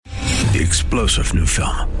The explosive new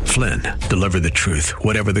film, Flynn, deliver the truth,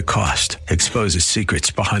 whatever the cost, exposes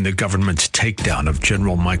secrets behind the government's takedown of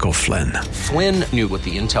General Michael Flynn. Flynn knew what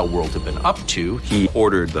the intel world had been up to. He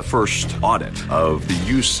ordered the first audit of the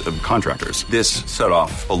use of contractors. This set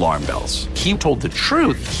off alarm bells. He told the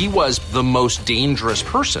truth. He was the most dangerous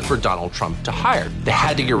person for Donald Trump to hire. They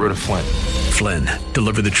had to get rid of Flynn. Flynn,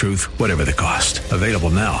 deliver the truth, whatever the cost. Available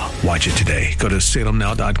now. Watch it today. Go to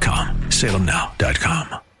salemnow.com.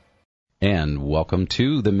 salemnow.com. And welcome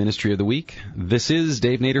to the Ministry of the Week. This is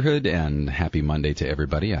Dave Naderhood, and happy Monday to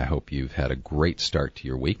everybody. I hope you've had a great start to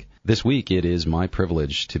your week. This week, it is my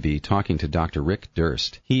privilege to be talking to Dr. Rick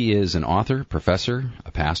Durst. He is an author, professor,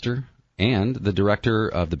 a pastor, and the director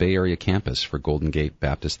of the Bay Area campus for Golden Gate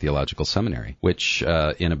Baptist Theological Seminary, which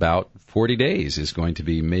in about 40 days is going to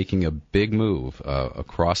be making a big move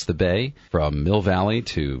across the Bay from Mill Valley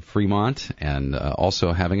to Fremont, and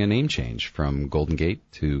also having a name change from Golden Gate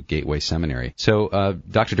to Gateway Seminary. So,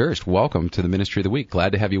 Dr. Durst, welcome to the Ministry of the Week.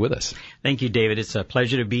 Glad to have you with us. Thank you, David. It's a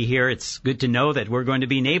pleasure to be here. It's good to know that we're going to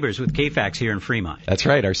be neighbors with KFAX here in Fremont. That's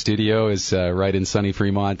right. Our studio is right in sunny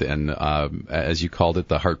Fremont, and as you called it,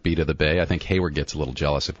 the heartbeat of the Bay. I think Hayward gets a little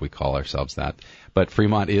jealous if we call ourselves that. But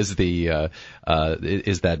Fremont is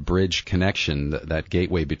is that bridge connection, that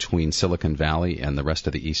gateway between Silicon Valley and the rest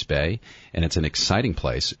of the East Bay, and it's an exciting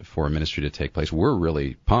place for a ministry to take place. We're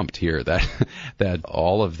really pumped here that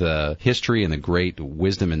all of the history and the great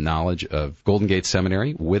wisdom and knowledge of Golden Gate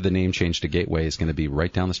Seminary, with the name change to Gateway, is going to be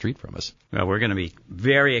right down the street from us. Well, we're going to be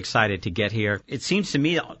very excited to get here. It seems to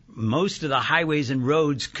me most of the highways and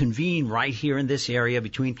roads convene right here in this area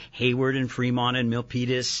between Hayward and Fremont and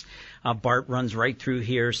Milpitas. BART runs right through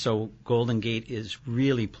here, so Golden Gate is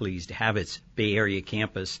really pleased to have its Bay Area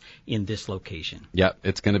campus in this location. Yeah,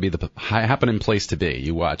 it's going to be the happening place to be.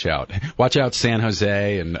 You watch out. Watch out, San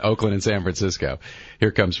Jose and Oakland and San Francisco. Here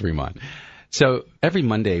comes Fremont. So every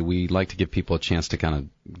Monday we like to give people a chance to kind of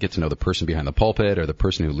get to know the person behind the pulpit or the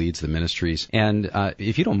person who leads the ministries. And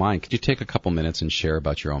if you don't mind, could you take a couple minutes and share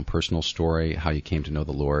about your own personal story, how you came to know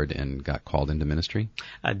the Lord and got called into ministry?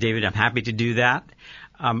 David, I'm happy to do that.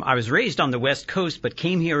 I was raised on the West Coast, but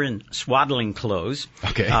came here in swaddling clothes.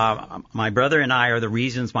 Okay. My brother and I are the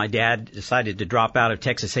reasons my dad decided to drop out of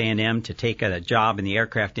Texas A&M to take a job in the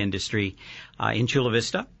aircraft industry in Chula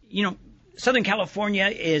Vista. You know, Southern California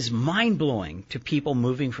is mind-blowing to people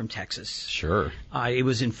moving from Texas. Sure. It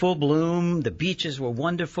was in full bloom. The beaches were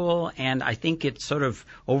wonderful, and I think it sort of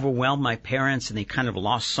overwhelmed my parents, and they kind of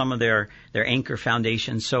lost some of their anchor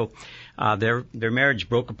foundation. So their marriage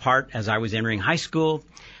broke apart as I was entering high school.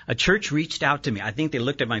 A church reached out to me. I think they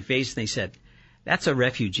looked at my face and they said, "That's a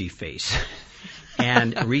refugee face."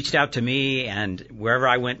 And reached out to me, and wherever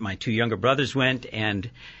I went, my two younger brothers went, and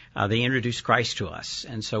they introduced Christ to us.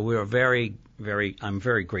 And so we were I'm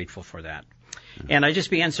very grateful for that. And I just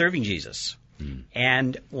began serving Jesus.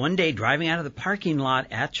 And one day, driving out of the parking lot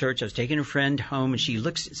at church, I was taking a friend home, and she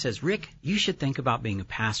looks and says, "Rick, you should think about being a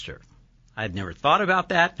pastor." I had never thought about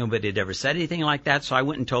that. Nobody had ever said anything like that. So I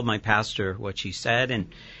went and told my pastor what she said. And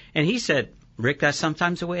he said, "Rick, that's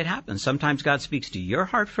sometimes the way it happens. Sometimes God speaks to your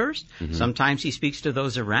heart first. Mm-hmm. Sometimes he speaks to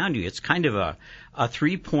those around you." It's kind of a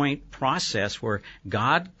 3-point process where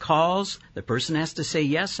God calls, the person has to say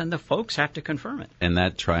yes, and the folks have to confirm it. And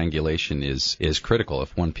that triangulation is critical.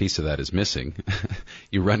 If one piece of that is missing,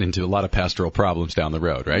 you run into a lot of pastoral problems down the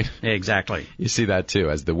road, right? Exactly. You see that too.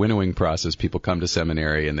 As the winnowing process, people come to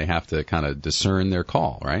seminary and they have to kind of discern their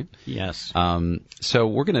call, right? Yes. So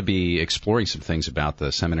we're going to be exploring some things about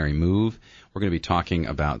the seminary move. We're going to be talking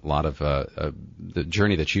about a lot of the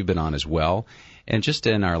journey that you've been on as well. And just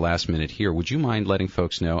in our last minute here, would you mind letting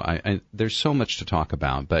folks know, there's so much to talk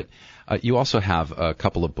about, but you also have a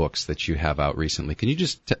couple of books that you have out recently. Can you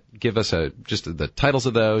just give us just the titles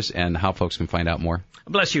of those and how folks can find out more?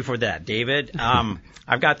 Bless you for that, David.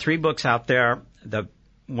 I've got 3 books out there.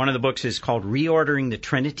 One of the books is called Reordering the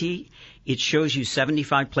Trinity. It shows you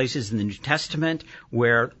 75 places in the New Testament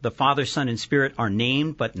where the Father, Son, and Spirit are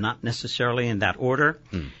named, but not necessarily in that order.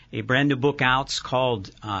 A brand new book out's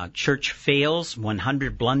called Church Fails,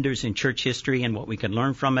 100 Blunders in Church History and What We Can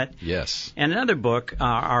Learn from It. Yes. And another book,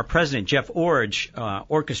 our president, Jeff Orridge,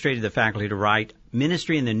 orchestrated the faculty to write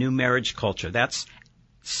Ministry in the New Marriage Culture. That's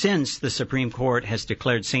since the Supreme Court has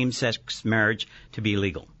declared same-sex marriage to be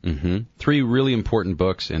legal. Mm-hmm. 3 really important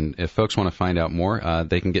books, and if folks want to find out more,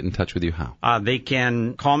 they can get in touch with you how? They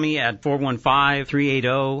can call me at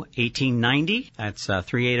 415-380-1890. That's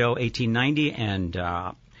 380-1890, and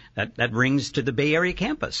that rings to the Bay Area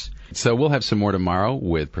campus. So we'll have some more tomorrow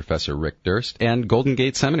with Professor Rick Durst and Golden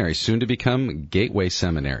Gate Seminary, soon to become Gateway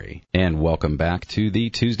Seminary. And welcome back to the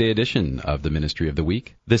Tuesday edition of the Ministry of the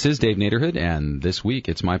Week. This is Dave Naderhood, and this week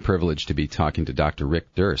it's my privilege to be talking to Dr.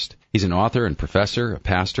 Rick Durst. He's an author and professor, a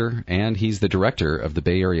pastor, and he's the director of the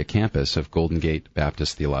Bay Area campus of Golden Gate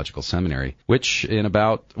Baptist Theological Seminary, which in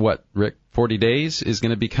about, Rick, 40 days is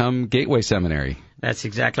going to become Gateway Seminary. That's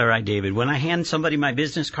exactly right, David. When I hand somebody my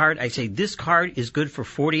business card, I say, this card is good for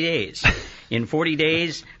 40 days. In 40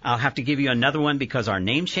 days, I'll have to give you another one because our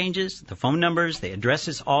name changes, the phone numbers, the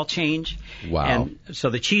addresses all change. Wow. And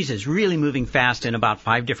so the cheese is really moving fast in about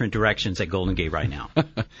 5 different directions at Golden Gate right now.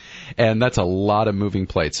 And that's a lot of moving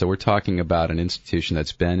plates. So we're talking about an institution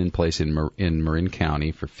that's been in place in Marin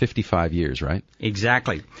County for 55 years, right?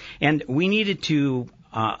 Exactly. And we needed to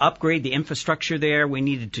upgrade the infrastructure there. We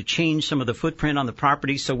needed to change some of the footprint on the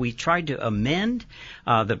property, so we tried to amend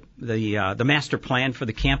the master plan for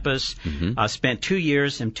the campus. Spent 2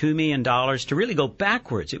 years and $2 million to really go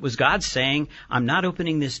backwards. It was God saying, I'm not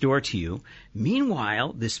opening this door to you.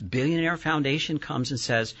 Meanwhile, this billionaire foundation comes and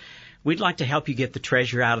says, we'd like to help you get the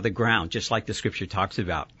treasure out of the ground, just like the scripture talks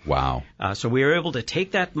about. Wow. So we were able to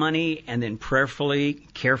take that money and then prayerfully,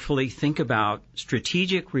 carefully think about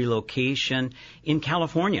strategic relocation in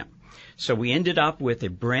California. So we ended up with a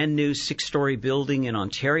brand new 6-story building in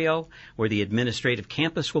Ontario where the administrative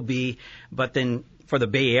campus will be. But then for the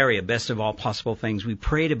Bay Area, best of all possible things, we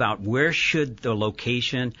prayed about where should the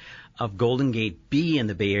location of Golden Gate be in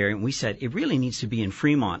the Bay Area. And we said it really needs to be in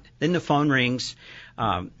Fremont. Then the phone rings.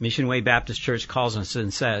 Mission Way Baptist Church calls us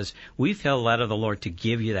and says, we feel led of the Lord to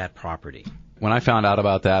give you that property. When I found out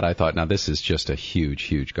about that, I thought, now this is just a huge,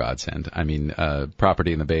 huge godsend. I mean,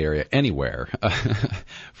 property in the Bay Area anywhere,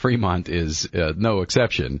 Fremont is no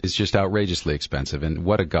exception. It's just outrageously expensive, and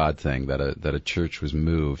what a God thing that a church was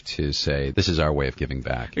moved to say, this is our way of giving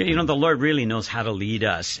back. You know, the Lord really knows how to lead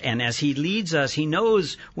us, and as He leads us, He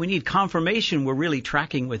knows we need confirmation we're really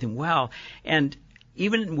tracking with Him well, and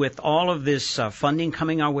even with all of this funding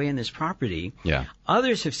coming our way in this property,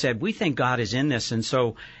 others have said, we think God is in this. And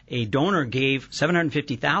so a donor gave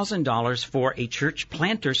 $750,000 for a church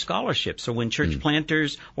planter scholarship. So when church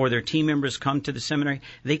planters or their team members come to the seminary,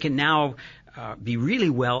 they can now be really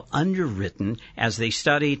well underwritten as they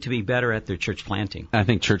study to be better at their church planting. I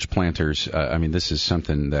think church planters, this is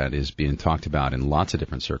something that is being talked about in lots of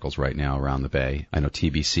different circles right now around the Bay. I know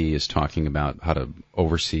TBC is talking about how to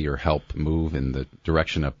oversee or help move in the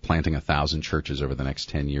direction of planting 1,000 churches over the next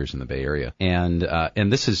 10 years in the Bay Area. And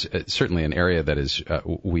this is certainly an area that is,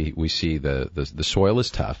 we see the soil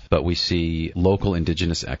is tough, but we see local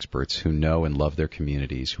indigenous experts who know and love their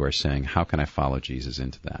communities who are saying, how can I follow Jesus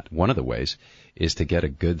into that? One of the ways is to get a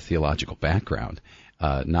good theological background,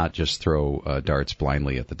 not just throw darts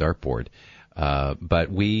blindly at the dartboard. But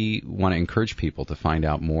we want to encourage people to find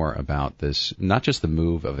out more about this, not just the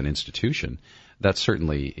move of an institution. That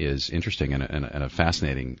certainly is interesting and a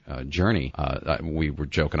fascinating journey. We were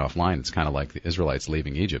joking offline. It's kind of like the Israelites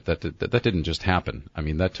leaving Egypt. That didn't just happen. I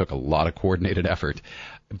mean, that took a lot of coordinated effort.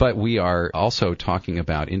 But we are also talking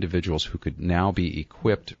about individuals who could now be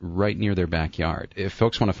equipped right near their backyard. If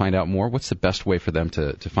folks want to find out more, what's the best way for them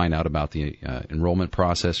to find out about the enrollment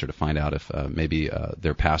process, or to find out if maybe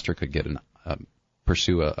their pastor could get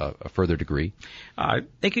pursue a further degree?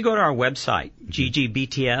 They could go to our website, ggbts.edu.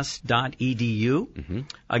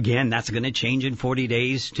 Again, that's going to change in 40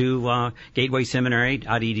 days to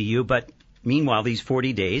gatewayseminary.edu, but meanwhile, these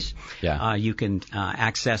 40 days, you can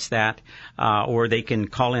access that, or they can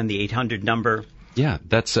call in the 800 number. Yeah,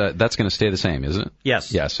 that's going to stay the same, isn't it?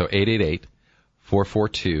 Yes. Yeah, so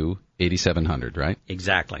 888-442-8700, right?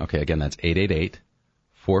 Exactly. Okay, again, that's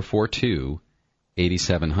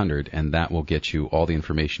 888-442-8700, and that will get you all the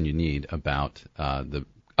information you need about the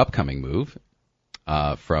upcoming move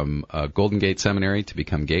from Golden Gate Seminary to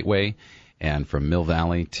become Gateway, and from Mill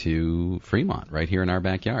Valley to Fremont, right here in our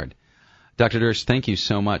backyard. Dr. Durst, thank you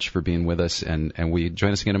so much for being with us, and we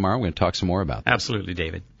join us again tomorrow. We're going to talk some more about that. Absolutely,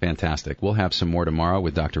 David. Fantastic. We'll have some more tomorrow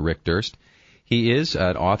with Dr. Rick Durst. He is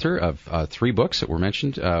an author of 3 books that were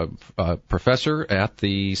mentioned, professor at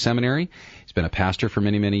the seminary. He's been a pastor for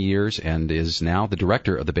many, many years and is now the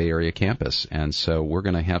director of the Bay Area campus. And so we're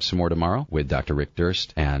going to have some more tomorrow with Dr. Rick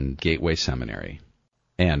Durst and Gateway Seminary.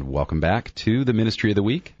 And welcome back to the Ministry of the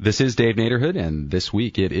Week. This is Dave Naderhood, and this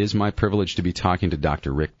week it is my privilege to be talking to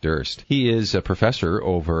Dr. Rick Durst. He is a professor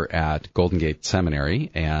over at Golden Gate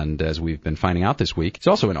Seminary, and as we've been finding out this week, he's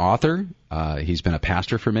also an author. He's been a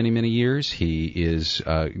pastor for many, many years. He is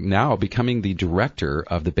now becoming the director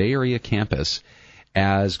of the Bay Area campus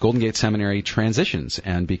as Golden Gate Seminary transitions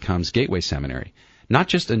and becomes Gateway Seminary. not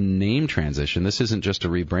just a name transition. This isn't just a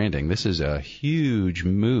rebranding. This is a huge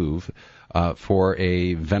move for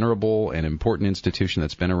a venerable and important institution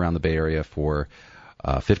that's been around the Bay Area for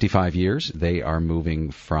 55 years. They are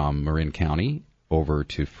moving from Marin County over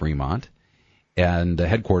to Fremont, and the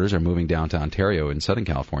headquarters are moving down to Ontario in Southern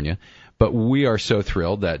California. But we are so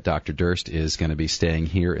thrilled that Dr. Durst is going to be staying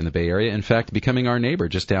here in the Bay Area, in fact, becoming our neighbor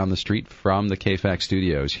just down the street from the KFAX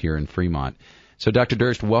studios here in Fremont. So, Dr.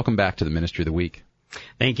 Durst, welcome back to the Ministry of the Week.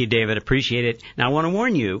 Thank you, David. Appreciate it. Now, I want to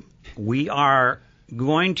warn you, we are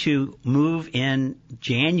going to move in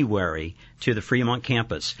January to the Fremont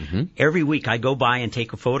campus. Mm-hmm. Every week I go by and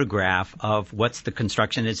take a photograph of what's the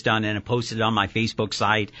construction that's done, and I post it on my Facebook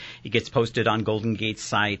site. It gets posted on Golden Gate's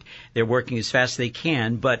site. They're working as fast as they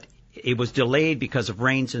can, but it was delayed because of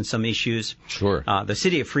rains and some issues. Sure. The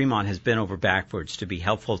city of Fremont has been over backwards to be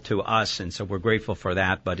helpful to us, and so we're grateful for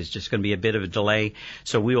that, but it's just going to be a bit of a delay.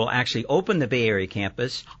 So we will actually open the Bay Area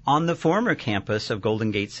campus on the former campus of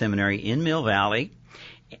Golden Gate Seminary in Mill Valley,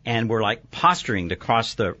 and we're like posturing to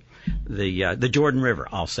cross the Jordan River,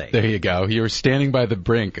 I'll say. There you go. You're standing by the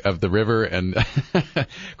brink of the river and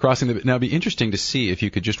crossing the... Now, it'd be interesting to see if you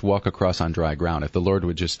could just walk across on dry ground, if the Lord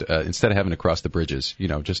would just, instead of having to cross the bridges,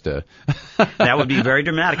 just... That would be very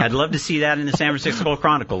dramatic. I'd love to see that in the San Francisco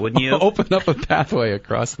Chronicle, wouldn't you? Open up a pathway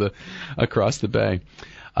across the bay.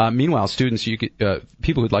 Meanwhile, students,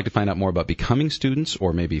 people who'd like to find out more about becoming students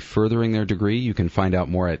or maybe furthering their degree, you can find out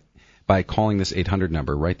more by calling this 800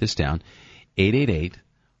 number. Write this down,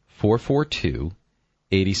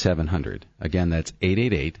 888-442-8700. Again, that's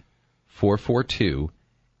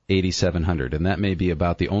 888-442-8700. And that may be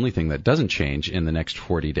about the only thing that doesn't change in the next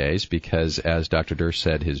 40 days because, as Dr. Durst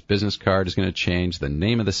said, his business card is going to change, the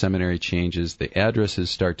name of the seminary changes, the addresses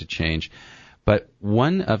start to change. But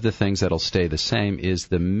one of the things that'll stay the same is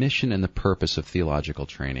the mission and the purpose of theological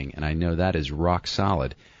training, and I know that is rock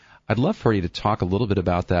solid. I'd love for you to talk a little bit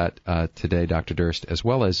about that today, Dr. Durst, as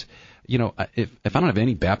well as, if I don't have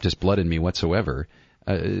any Baptist blood in me whatsoever,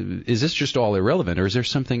 is this just all irrelevant, or is there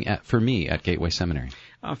something for me at Gateway Seminary?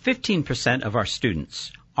 15% of our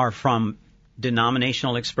students are from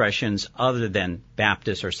denominational expressions other than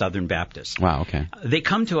Baptist or Southern Baptist. Wow, okay. They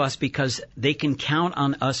come to us because they can count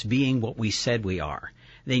on us being what we said we are.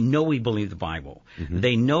 They know we believe the Bible. Mm-hmm.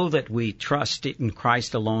 They know that we trust in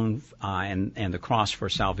Christ alone and the cross for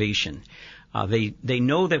salvation. They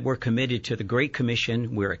know that we're committed to the Great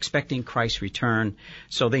Commission. We're expecting Christ's return.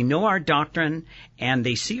 So they know our doctrine, and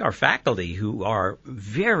they see our faculty, who are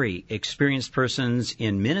very experienced persons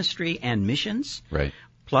in ministry and missions. Right.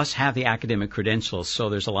 Plus have the academic credentials, so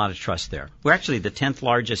there's a lot of trust there. We're actually the 10th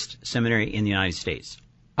largest seminary in the United States.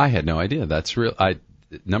 I had no idea. That's real.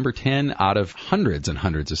 Number 10 out of hundreds and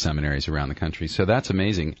hundreds of seminaries around the country. So that's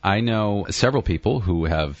amazing. I know several people who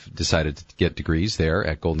have decided to get degrees there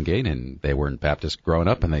at Golden Gate, and they weren't Baptist growing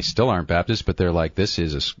up, and they still aren't Baptist, but they're like, this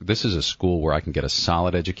is a school where I can get a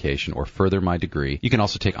solid education or further my degree. You can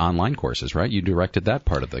also take online courses, right? You directed that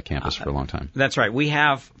part of the campus for a long time. That's right. We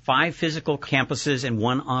have 5 physical campuses and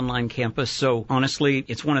 1 online campus. So honestly,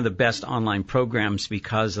 it's one of the best online programs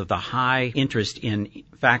because of the high interest in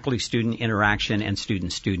faculty-student interaction and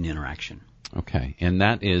student-student interaction. Okay, and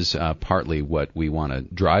that is partly what we want to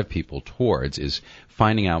drive people towards, is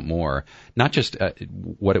finding out more, not just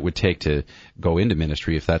what it would take to go into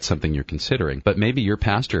ministry if that's something you're considering, but maybe your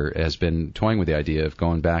pastor has been toying with the idea of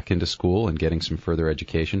going back into school and getting some further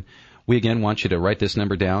education. We again want you to write this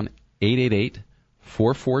number down,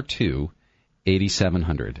 888-442-8700,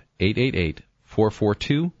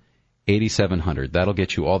 888-442-8700. 8700. That'll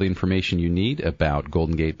get you all the information you need about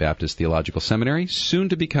Golden Gate Baptist Theological Seminary, soon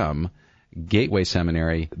to become Gateway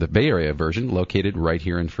Seminary, the Bay Area version, located right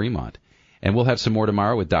here in Fremont. And we'll have some more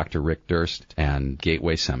tomorrow with Dr. Rick Durst and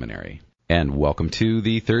Gateway Seminary. And welcome to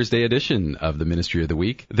the Thursday edition of the Ministry of the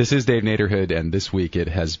Week. This is Dave Naderhood, and this week it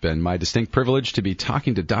has been my distinct privilege to be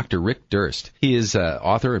talking to Dr. Rick Durst. He is an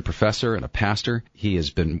author and professor and a pastor. He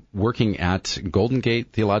has been working at Golden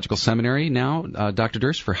Gate Theological Seminary now, Dr.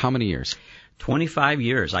 Durst, for how many years? 25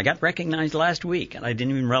 years. I got recognized last week, and I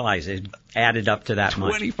didn't even realize it added up to that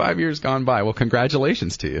much. 25 years gone by. Well,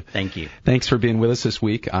 congratulations to you. Thank you. Thanks for being with us this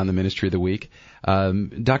week on the Ministry of the Week.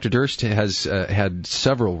 Dr. Durst has had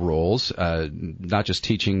several roles, not just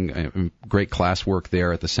teaching great classwork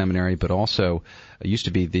there at the seminary, but also you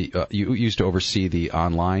used to oversee the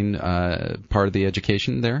online part of the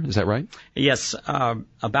education there. Is that right? Yes.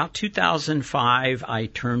 About 2005, I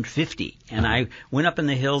turned 50, and I went up in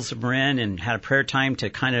the hills of Marin and had a prayer time to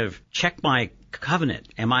kind of check my covenant.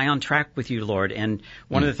 Am I on track with you, Lord? And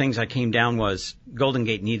one of the things I came down was Golden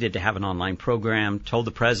Gate needed to have an online program, told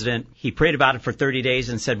the president. He prayed about it for 30 days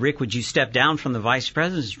and said, Rick, would you step down from the vice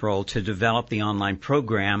president's role to develop the online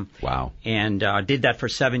program? Wow. And did that for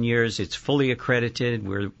 7 years. It's fully accredited.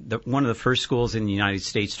 We're one of the first schools in the United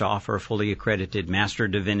States to offer a fully accredited Master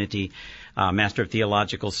of Divinity, Master of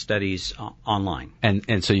Theological Studies online.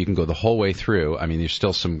 And so you can go the whole way through. I mean,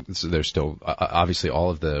 there's still obviously all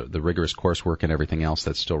of the rigorous coursework and everything else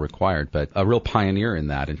that's still required, but a real pioneer in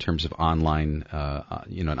that in terms of online,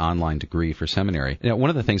 an online degree for seminary. One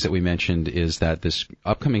of the things that we mentioned is that this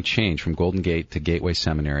upcoming change from Golden Gate to Gateway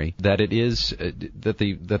Seminary, that it is that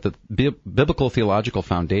the biblical theological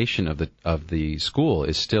foundation of the school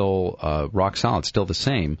is still rock solid, still the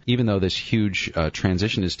same, even though this huge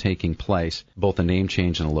transition is taking place, both a name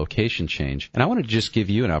change and a location change. And I wanted to just give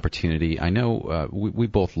you an opportunity. I know we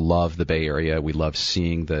both love the Bay Area. We love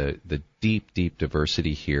seeing the deep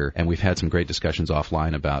diversity here, and we've had some great discussions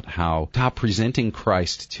offline about how presenting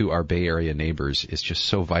Christ to our Bay Area neighbors is just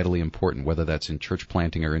so vitally important, whether that's in church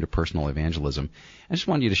planting or interpersonal evangelism. I just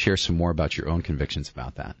want you to share some more about your own convictions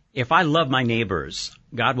about that. If I love my neighbors,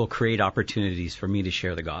 God will create opportunities for me to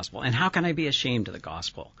share the gospel. And how can I be ashamed of the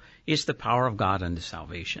gospel? It's the power of God unto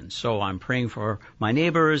salvation. So I'm praying for my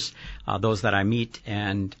neighbors, those that I meet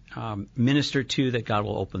and minister to, that God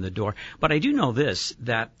will open the door. But I do know this,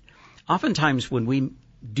 that oftentimes when we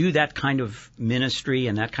do that kind of ministry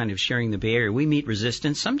and that kind of sharing the Bay Area, we meet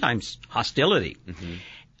resistance, sometimes hostility. Mm-hmm.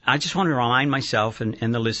 I just want to remind myself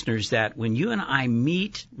and the listeners that when you and I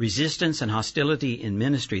meet resistance and hostility in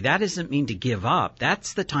ministry, that doesn't mean to give up.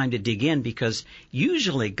 That's the time to dig in, because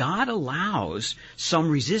usually God allows some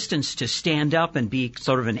resistance to stand up and be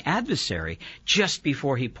sort of an adversary just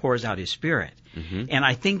before he pours out his Spirit. Mm-hmm. And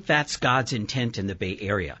I think that's God's intent in the Bay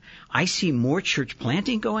Area. I see more church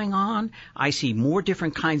planting going on. I see more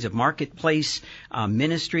different kinds of marketplace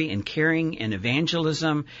ministry and caring and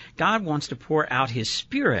evangelism. God wants to pour out his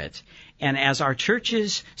Spirit. And as our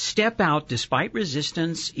churches step out, despite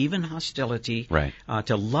resistance, even hostility, right,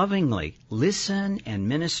 to lovingly listen and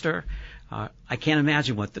minister, I can't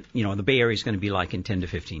imagine what the Bay Area is going to be like in 10 to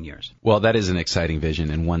 15 years. Well, that is an exciting vision,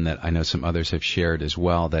 and one that I know some others have shared as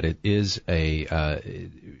well. That it is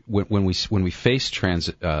when we face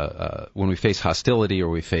hostility or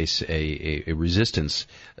we face a resistance,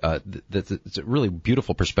 it's a really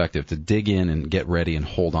beautiful perspective to dig in and get ready and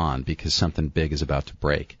hold on, because something big is about to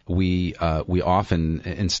break. We often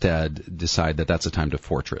instead decide that that's the time to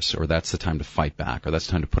fortress, or that's the time to fight back, or that's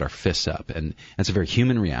the time to put our fists up, and it's a very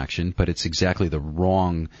human reaction, but it's exactly the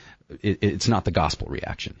wrong. It's not the gospel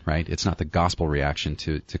reaction, right? It's not the gospel reaction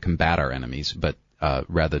to combat our enemies, but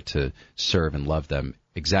rather to serve and love them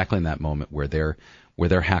exactly in that moment where their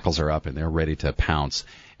hackles are up and they're ready to pounce,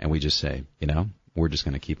 and we just say, we're just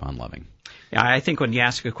going to keep on loving. Yeah, I think when you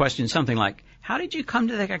ask a question, something like, how did you come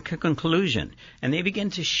to that conclusion? And they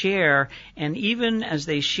begin to share, and even as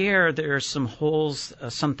they share, there are some holes,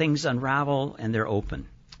 some things unravel, and they're open.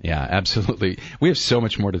 Yeah, absolutely. We have so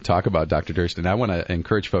much more to talk about, Dr. Durst, and I want to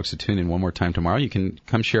encourage folks to tune in one more time tomorrow. You can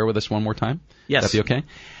come share with us one more time? Yes. That'd be okay?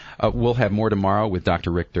 We'll have more tomorrow with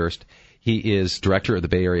Dr. Rick Durst. He is director of the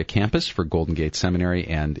Bay Area campus for Golden Gate Seminary,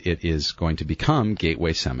 and it is going to become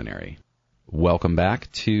Gateway Seminary. Welcome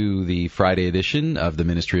back to the Friday edition of the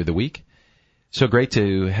Ministry of the Week. So great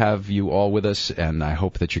to have you all with us, and I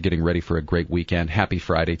hope that you're getting ready for a great weekend. Happy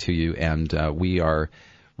Friday to you, and we are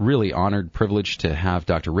really honored, privileged to have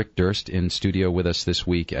Dr. Rick Durst in studio with us this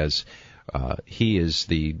week, as he is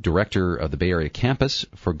the director of the Bay Area campus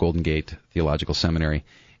for Golden Gate Theological Seminary,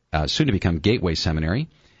 soon to become Gateway Seminary,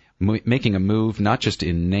 making a move not just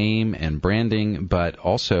in name and branding, but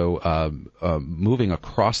also moving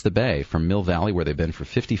across the bay from Mill Valley, where they've been for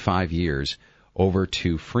 55 years, over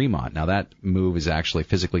to Fremont. Now, that move is actually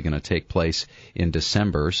physically going to take place in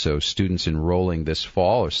December, so students enrolling this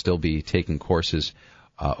fall will still be taking courses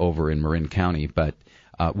over in Marin County, but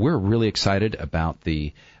we're really excited about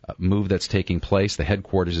the move that's taking place. The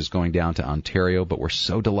headquarters is going down to Ontario, but we're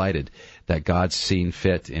so delighted that God's seen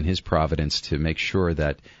fit in His providence to make sure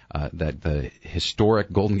that the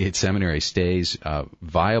historic Golden Gate Seminary stays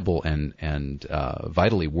viable and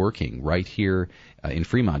vitally working right here in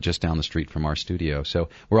Fremont, just down the street from our studio. So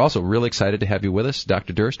we're also really excited to have you with us.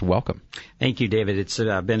 Dr. Durst, welcome. Thank you, David. It's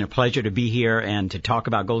been a pleasure to be here and to talk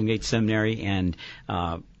about Golden Gate Seminary and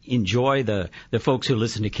enjoy the folks who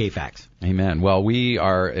listen to KFAX. Amen. Well, we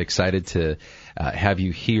are excited to have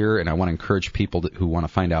you here, and I want to encourage people who want to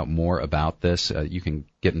find out more about this. You can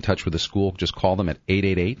get in touch with the school. Just call them at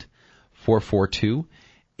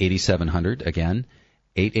 888-442-8700. Again,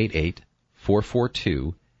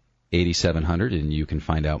 888-442-8700. 8700, and you can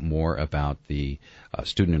find out more about the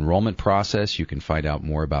student enrollment process. You can find out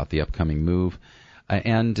more about the upcoming move.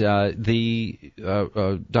 And Dr.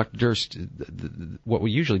 Durst, what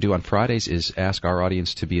we usually do on Fridays is ask our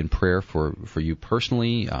audience to be in prayer for you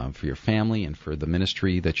personally, for your family, and for the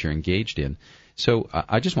ministry that you're engaged in. So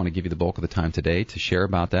I just want to give you the bulk of the time today to share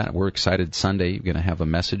about that. We're excited Sunday. You're going to have a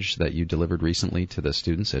message that you delivered recently to the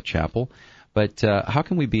students at chapel. But how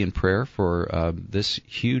can we be in prayer for this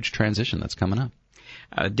huge transition that's coming up?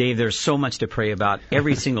 Dave, there's so much to pray about.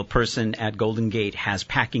 Every single person at Golden Gate has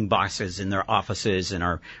packing boxes in their offices and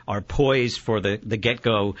are poised for the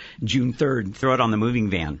get-go June 3rd. Throw it on the moving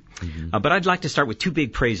van. Mm-hmm. But I'd like to start with two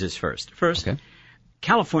big praises first. First, okay.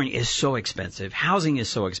 California is so expensive. Housing is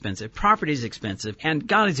so expensive. Property is expensive. And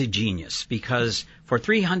God is a genius because for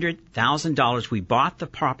 $300,000 we bought the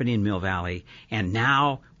property in Mill Valley, and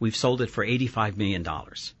now we've sold it for $85 million.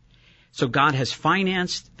 So God has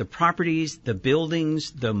financed the properties, the buildings,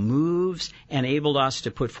 the moves, enabled us to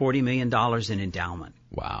put $40 million in endowment.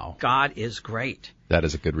 Wow. God is great. That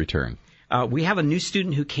is a good return. We have a new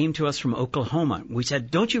student who came to us from Oklahoma. We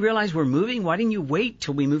said, don't you realize we're moving? Why didn't you wait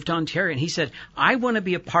till we moved to Ontario? And he said, I want to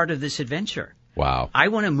be a part of this adventure. Wow. I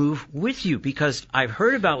want to move with you because I've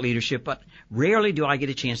heard about leadership, but rarely do I get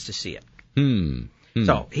a chance to see it.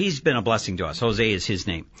 So he's been a blessing to us. Jose is his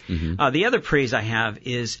name. Mm-hmm. The other praise I have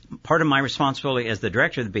is part of my responsibility as the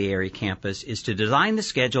director of the Bay Area campus is to design the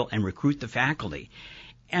schedule and recruit the faculty.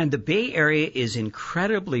 And the Bay Area is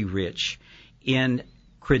incredibly rich in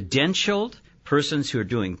credentialed persons who are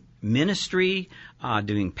doing ministry,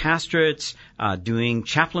 doing pastorates, doing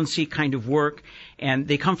chaplaincy kind of work, and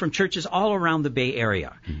they come from churches all around the Bay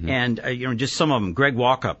Area. Mm-hmm. And just some of them. Greg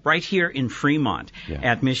Walkup, right here in Fremont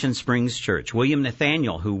at Mission Springs Church. William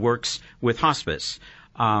Nathaniel, who works with hospice.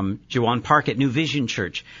 Jawan Park at New Vision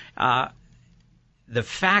Church. The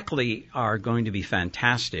faculty are going to be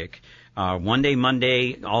fantastic. One day,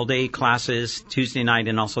 Monday, all day classes, Tuesday night,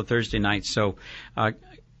 and also Thursday night. So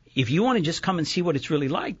if you want to just come and see what it's really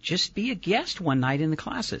like, just be a guest one night in the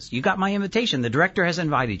classes. You got my invitation. The director has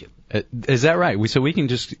invited you. Is that right? So we can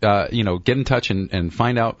just, get in touch and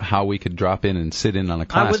find out how we could drop in and sit in on a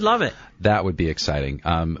class. I would love it. That would be exciting.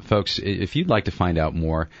 Folks, if you'd like to find out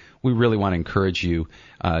more, we really want to encourage you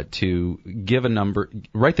to give a number,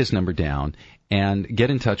 write this number down, and get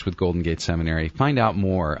in touch with Golden Gate Seminary. Find out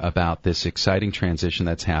more about this exciting transition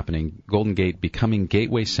that's happening. Golden Gate becoming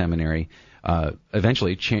Gateway Seminary,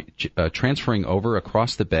 eventually transferring over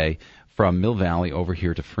across the bay from Mill Valley over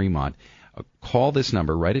here to Fremont. Call this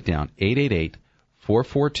number, write it down,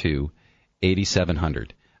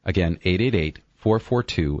 888-442-8700. Again,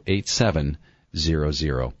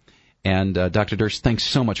 888-442-8700. And Dr. Durst, thanks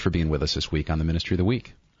so much for being with us this week on the Ministry of the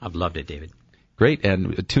Week. I've loved it, David. Great,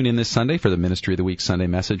 and tune in this Sunday for the Ministry of the Week Sunday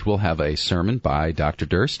message. We'll have a sermon by Dr.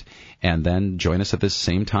 Durst, and then join us at this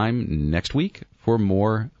same time next week for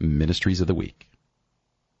more Ministries of the Week.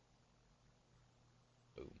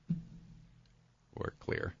 We're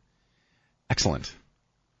clear. Excellent.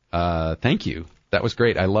 Thank you. That was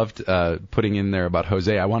great. I loved putting in there about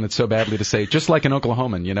Jose. I wanted so badly to say, just like an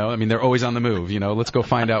Oklahoman, I mean, they're always on the move, Let's go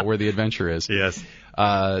find out where the adventure is. Yes.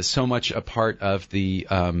 So much a part of the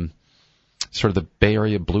sort of the Bay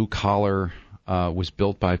Area blue collar was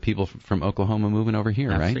built by people from Oklahoma moving over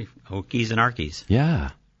here, Absolutely. Right? Okies and Arkies. Yeah.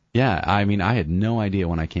 Yeah. I mean, I had no idea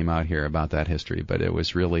when I came out here about that history, but it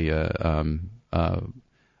was really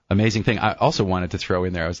amazing thing. I also wanted to throw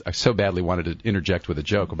in there, I so badly wanted to interject with a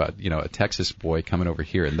joke about, a Texas boy coming over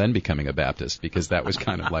here and then becoming a Baptist, because that was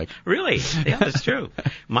kind of like... Really? Yeah, that's true.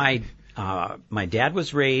 My dad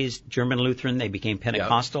was raised German Lutheran. They became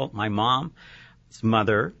Pentecostal. Yep. My mom's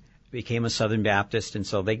mother became a Southern Baptist, and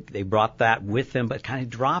so they brought that with them, but kind of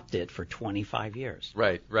dropped it for 25 years.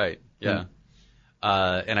 Right, yeah.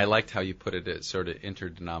 And I liked how you put it as sort of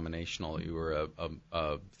interdenominational. You were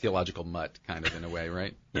a theological mutt, kind of, in a way,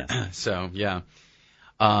 right? Yeah. So, yeah.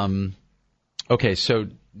 Okay, so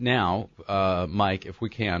now, Mike, if we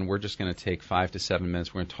can, we're just going to take 5 to 7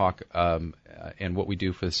 minutes. We're going to talk, and what we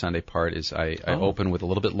do for the Sunday part is I open with a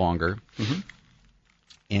little bit longer,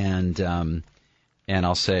 and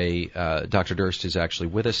I'll say Dr. Durst is actually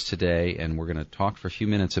with us today, and we're going to talk for a few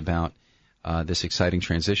minutes about this exciting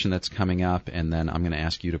transition that's coming up, and then I'm going to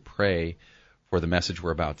ask you to pray for the message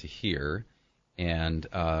we're about to hear. And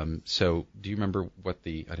so do you remember what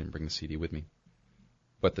I didn't bring the CD with me,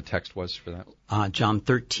 what the text was for that? John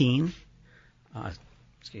 13.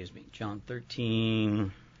 John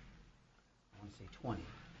 13, I want to say 20.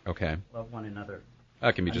 Okay. Love one another.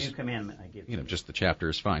 That can be a just new commandment I give you. Just the chapter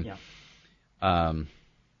is fine. Yeah. And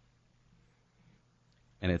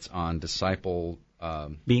it's on disciple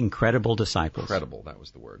Being credible disciples. Credible, that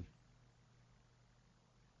was the word.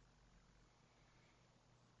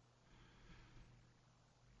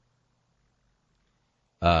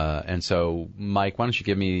 And so, Mike, why don't you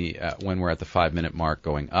give me when we're at the 5-minute mark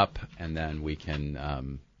going up, and then we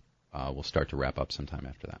can we'll start to wrap up sometime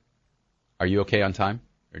after that. Are you okay on time,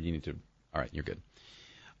 or do you need to? All right, you're good.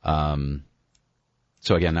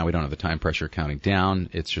 So again, now we don't have the time pressure counting down.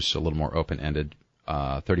 It's just a little more open-ended.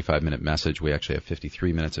 35-minute message. We actually have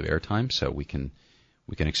 53 minutes of airtime, so we can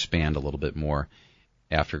expand a little bit more.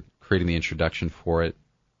 After creating the introduction for it,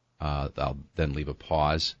 I'll then leave a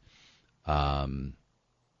pause.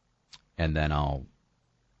 And then I'll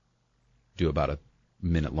do about a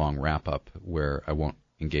minute-long wrap-up where I won't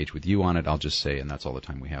engage with you on it. I'll just say, and that's all the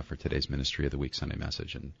time we have for today's Ministry of the Week Sunday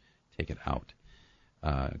message, and take it out.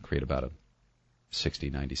 Create about a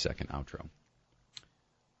 60, 90-second outro.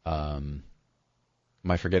 Am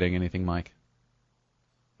I forgetting anything, Mike?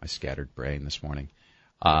 My scattered brain this morning.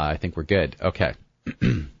 I think we're good. Okay.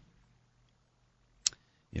 In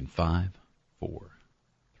 5, 4...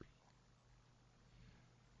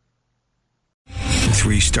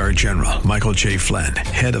 3-star General Michael J. Flynn,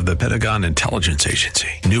 head of the Pentagon Intelligence Agency,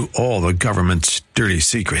 knew all the government's dirty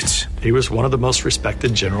secrets. He was one of the most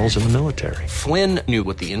respected generals in the military. Flynn knew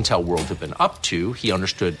what the intel world had been up to. He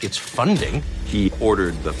understood its funding. He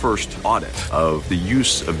ordered the first audit of the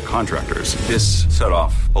use of contractors. This set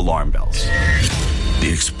off alarm bells. The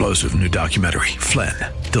explosive new documentary, Flynn,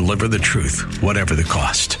 Deliver the Truth, Whatever the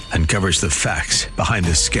Cost, uncovers the facts behind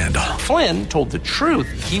this scandal. Flynn told the truth.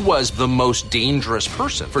 He was the most dangerous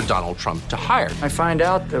person for Donald Trump to hire. I find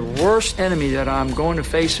out the worst enemy that I'm going to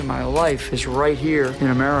face in my life is right here in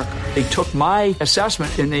America. They took my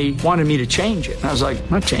assessment and they wanted me to change it. And I was like, I'm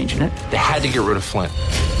not changing it. They had to get rid of Flynn.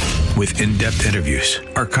 With in-depth interviews,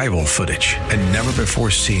 archival footage, and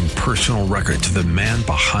never-before-seen personal records of the man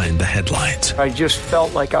behind the headlines. I just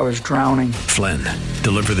felt like I was drowning. Flynn,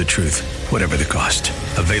 Deliver the Truth, Whatever the Cost.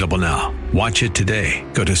 Available now. Watch it today.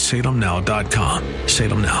 Go to salemnow.com.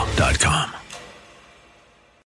 salemnow.com.